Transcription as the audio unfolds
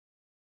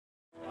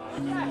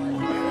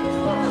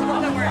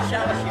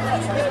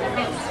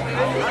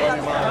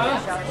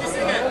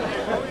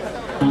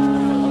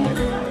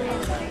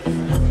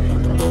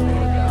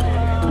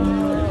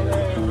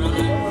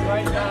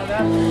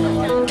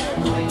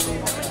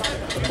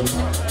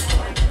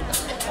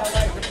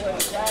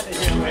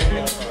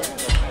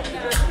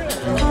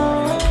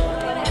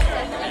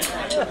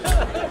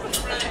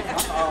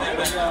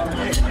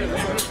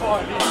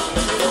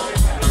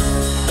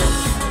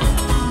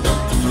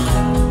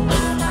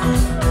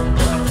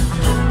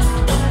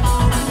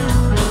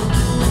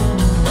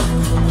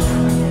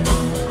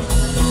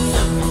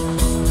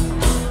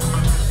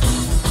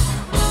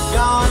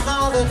Gone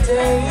all the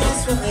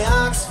days when the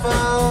ox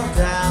fall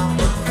down.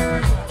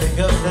 Pick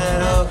up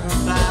that okra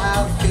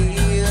plow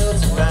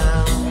fields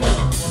round.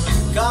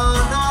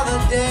 Gone all the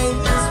days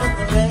when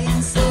the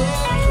lady said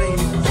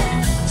please.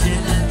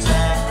 Gin and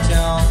Jack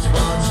Jones,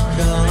 won't you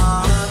come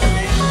with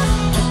me?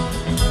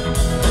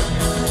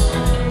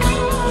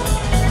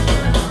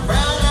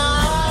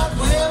 Brown-eyed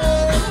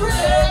women and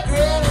red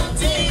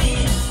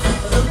grenadine.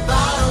 The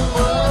bottom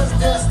was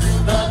dusty,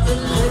 but the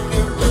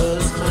liquor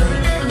was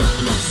clean.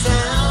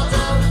 Sound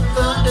of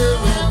thunder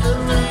with the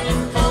rain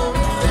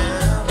pouring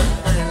down,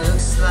 and it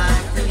looks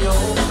like the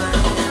old man.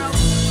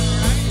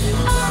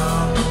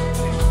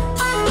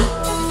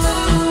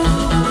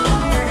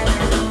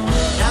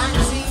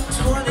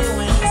 1920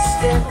 when he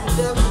stepped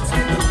up to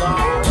the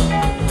bar,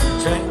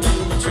 drank to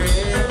the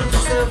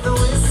dregs of the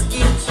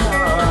whiskey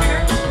jar.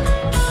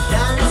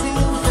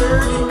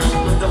 1930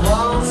 when the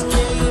walls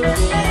caved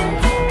in,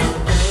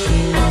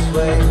 made his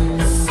way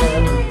to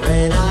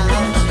separate our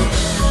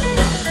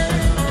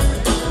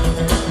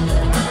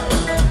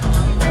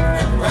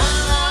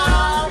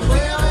Brown-eyed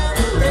women,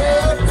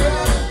 red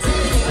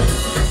grenadine.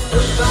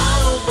 The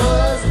bottle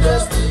was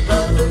dusty,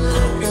 but the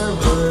liquor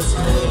was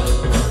clean.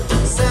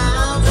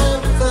 Sound of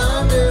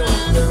thunder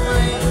with the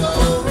rain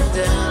pouring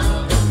down,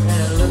 and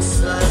it looks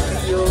like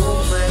the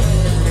old man,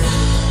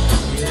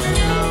 you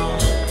know.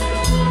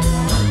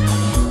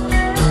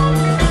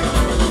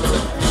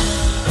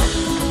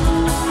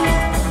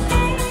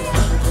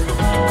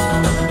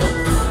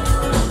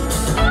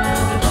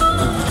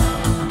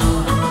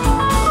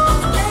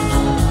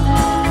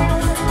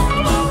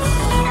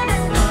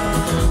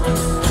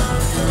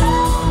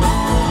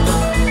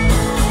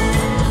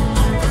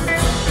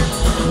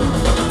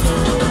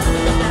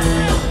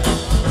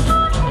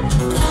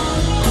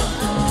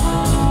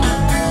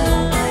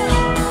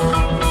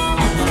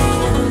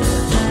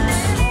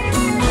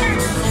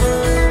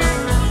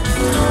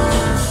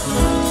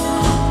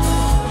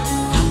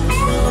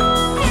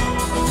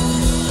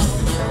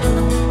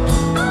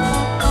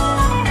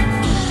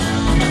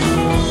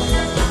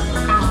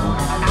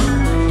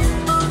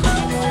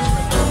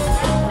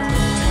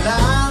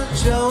 Lyle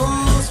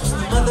Jones was the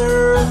mother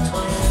of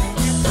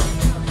twins,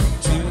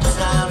 2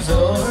 times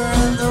over,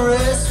 and the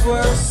rest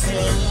were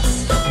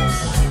sins.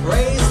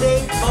 Raised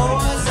 8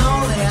 boys,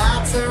 only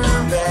I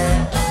turned back.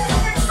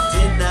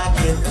 Did not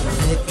get the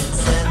pickings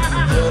that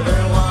the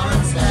other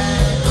ones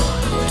had.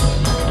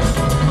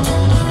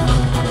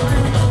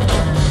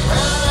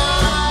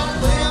 Brown-eyed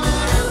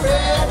women and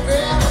red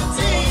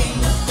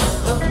grenadine.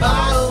 The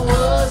bottle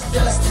was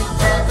dusty,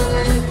 but the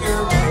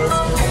liquor was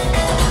clean.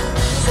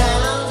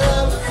 Sound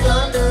of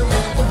thunder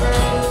with the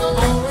rain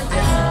pouring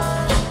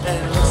down, and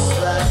it looks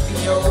like the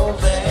old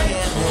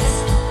man is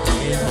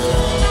in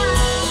love.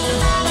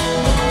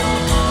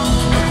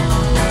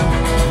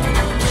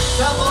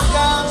 Double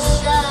gun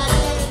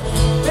shining,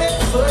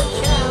 Bigfoot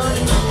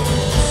County.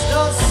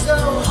 Snowed so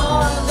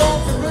hard that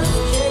the roof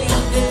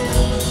caved in.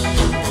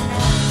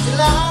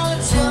 Lyle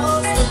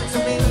Jones went to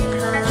meet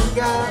her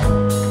guy,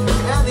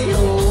 and the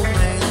old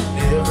man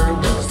never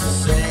was the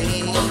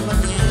same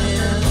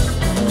again.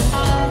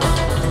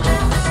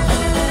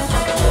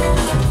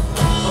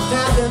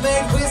 McFadden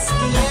made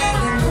whiskey and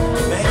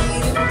he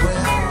made it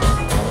well.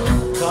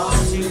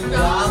 Cost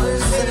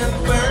 $2 and it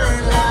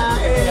burned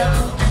like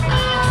hell. I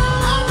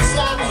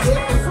shot a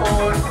hippie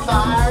for the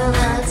fire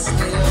that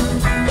still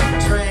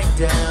drank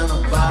down a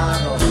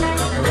bottle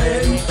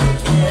ready to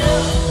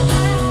kill.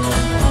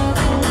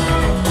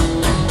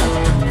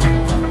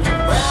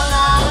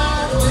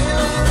 Brown-eyed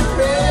women,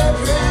 red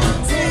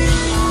grenadine.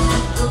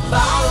 The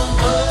bottom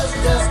was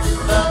dusty,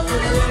 but the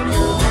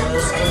liquor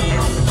was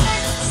clean.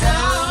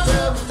 Sound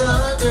of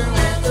thunder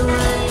with the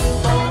rain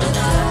pouring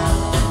down,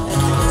 and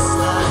it looks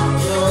like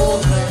the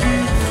old man.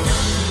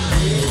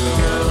 Here we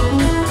go.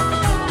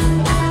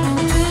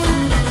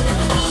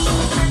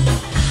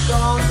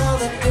 Gone all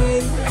the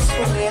days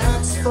when the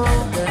ox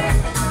fall down.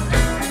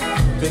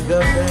 Pick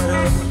up that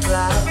old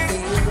fly,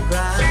 feel the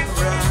grind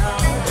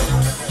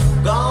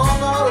around.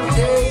 Gone all the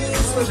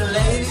days when the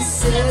lady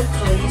said,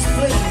 please,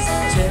 please,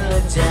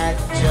 Gentleman Jack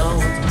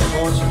Jones,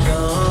 won't you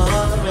come